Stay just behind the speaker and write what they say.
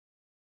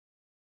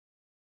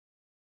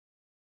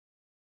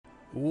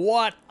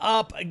What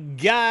up,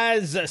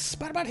 guys?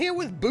 Spotbot here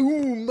with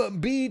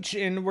Boom Beach,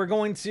 and we're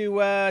going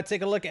to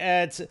take a look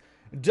at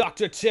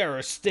Dr.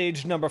 Terror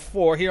stage number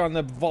 4 here on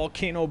the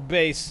Volcano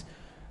base.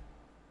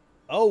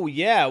 Oh,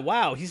 yeah,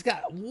 wow, he's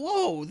got...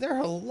 Whoa, there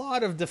are a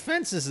lot of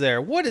defenses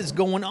there. What is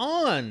going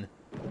on?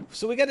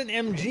 So we got an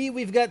MG,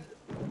 we've got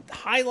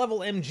high-level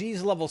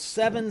MGs, level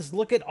 7s.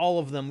 Look at all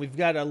of them. We've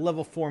got a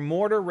level 4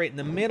 mortar right in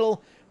the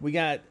middle. We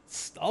got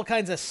all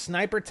kinds of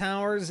sniper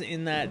towers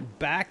in that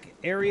back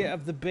area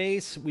of the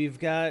base. We've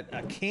got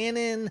a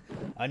cannon,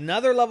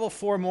 another level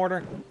 4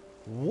 mortar.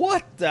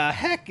 What the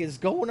heck is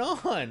going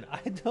on?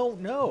 I don't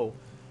know.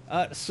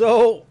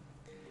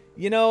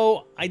 You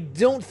know, I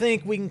don't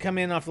think we can come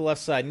in off the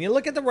left side. And you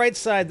look at the right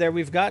side there,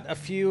 we've got a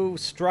few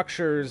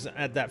structures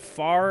at that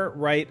far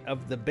right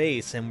of the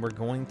base, and we're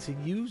going to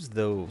use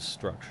those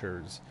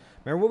structures.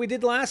 Remember what we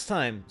did last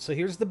time? So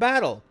here's the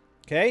battle,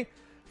 okay?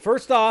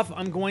 First off,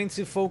 I'm going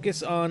to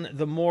focus on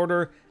the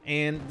mortar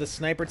and the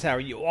sniper tower.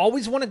 You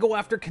always want to go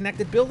after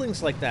connected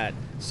buildings like that,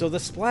 so the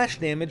splash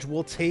damage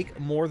will take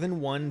more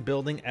than one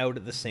building out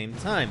at the same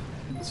time.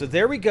 So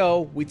there we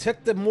go. We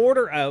took the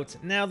mortar out.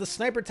 Now the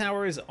sniper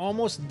tower is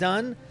almost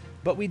done,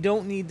 but we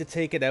don't need to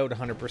take it out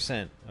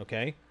 100%,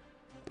 okay?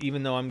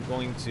 Even though I'm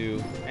going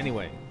to...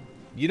 Anyway,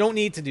 you don't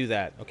need to do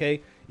that,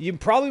 okay? You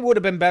probably would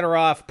have been better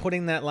off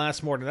putting that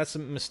last mortar, that's a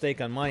mistake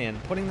on my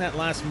end, putting that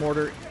last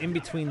mortar in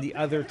between the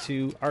other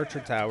two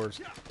archer towers,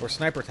 or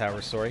sniper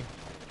towers, sorry.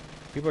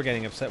 People are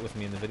getting upset with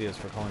me in the videos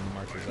for calling them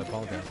archers, I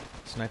apologize.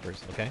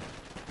 Snipers, okay?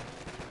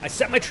 I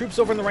set my troops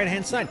over on the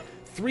right-hand side.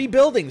 3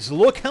 buildings,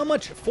 look how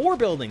much, 4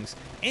 buildings,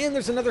 and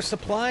there's another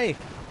supply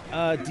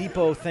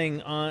depot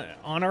thing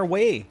on our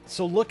way.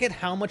 So look at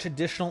how much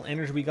additional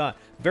energy we got.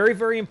 Very,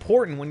 very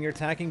important when you're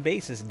attacking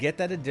bases. Get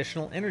that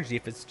additional energy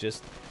if it's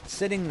just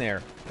sitting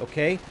there,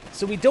 okay?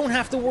 So we don't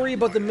have to worry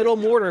about the middle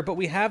mortar, but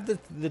we have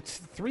the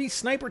 3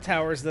 sniper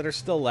towers that are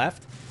still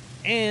left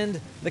and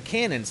the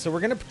cannon. So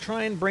we're going to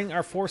try and bring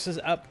our forces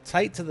up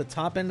tight to the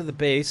top end of the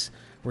base.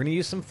 We're going to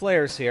use some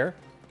flares here.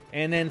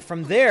 And then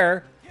from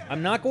there,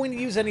 I'm not going to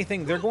use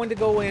anything. They're going to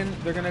go in.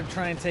 They're going to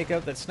try and take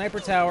out that sniper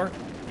tower.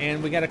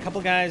 And we got a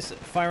couple guys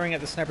firing at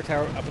the sniper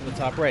tower up in the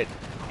top right.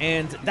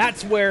 And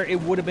that's where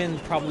it would have been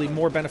probably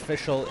more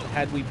beneficial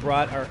had we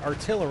brought our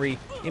artillery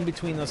in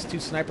between those 2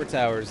 sniper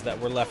towers that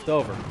were left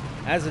over.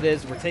 As it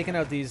is, we're taking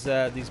out these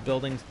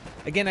buildings.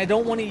 Again, I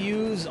don't want to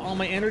use all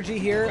my energy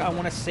here. I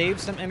want to save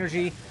some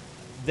energy.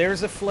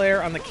 There's a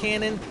flare on the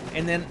cannon,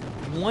 and then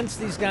once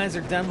these guys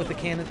are done with the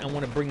cannon, I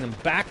want to bring them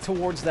back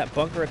towards that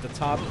bunker at the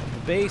top of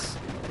the base,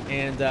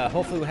 and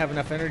hopefully we'll have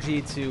enough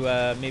energy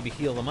to maybe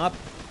heal them up,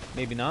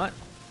 maybe not,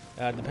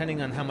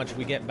 depending on how much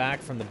we get back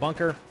from the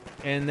bunker.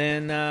 And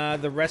then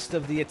the rest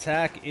of the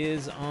attack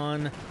is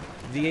on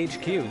the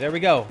HQ. There we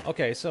go.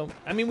 Okay, so,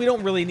 I mean, we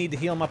don't really need to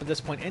heal them up at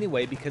this point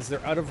anyway, because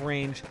they're out of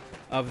range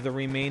of the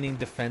remaining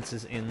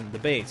defenses in the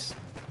base.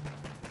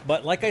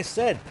 But like I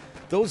said,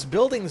 those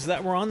buildings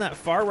that were on that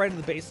far right of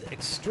the base,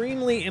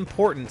 extremely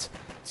important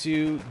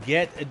to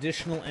get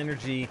additional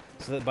energy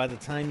so that by the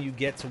time you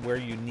get to where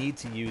you need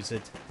to use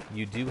it,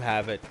 you do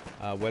have it,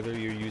 whether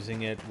you're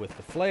using it with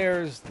the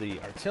flares, the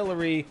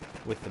artillery,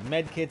 with the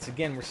med kits.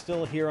 Again, we're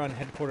still here on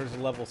headquarters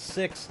level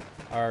 6.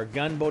 Our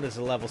gunboat is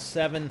a level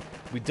 7.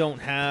 We don't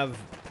have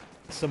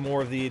some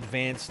more of the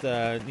advanced,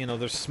 you know,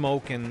 there's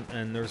smoke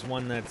and there's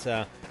one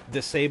that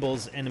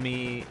disables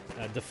enemy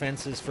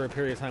defenses for a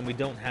period of time. We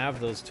don't have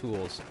those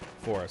tools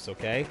for us,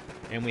 okay?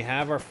 And we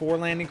have our 4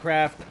 landing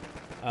craft.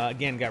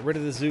 Again, got rid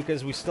of the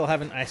Zookas.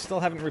 I still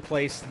haven't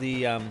replaced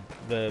the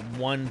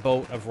 1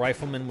 boat of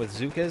riflemen with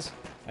Zookas.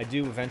 I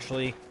do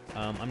eventually.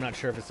 I'm not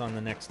sure if it's on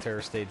the next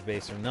terror stage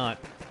base or not.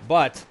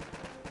 But,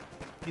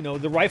 you know,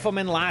 the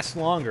riflemen last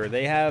longer.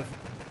 They have,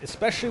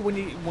 especially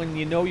when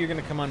you know you're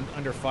going to come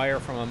under fire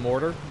from a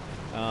mortar,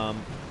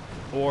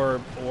 or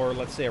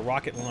let's say a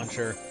rocket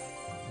launcher,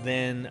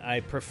 then I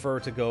prefer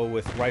to go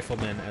with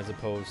riflemen as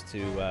opposed to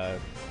the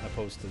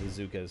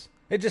Zookas.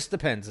 It just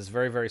depends. It's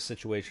very, very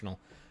situational.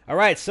 All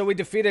right, so we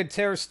defeated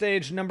Terror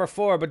Stage number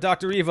 4, but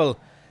Dr. Evil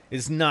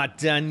is not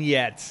done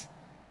yet.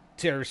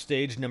 Terror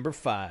Stage number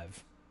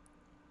 5.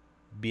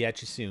 Be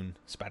at you soon.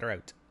 Spider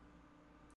out.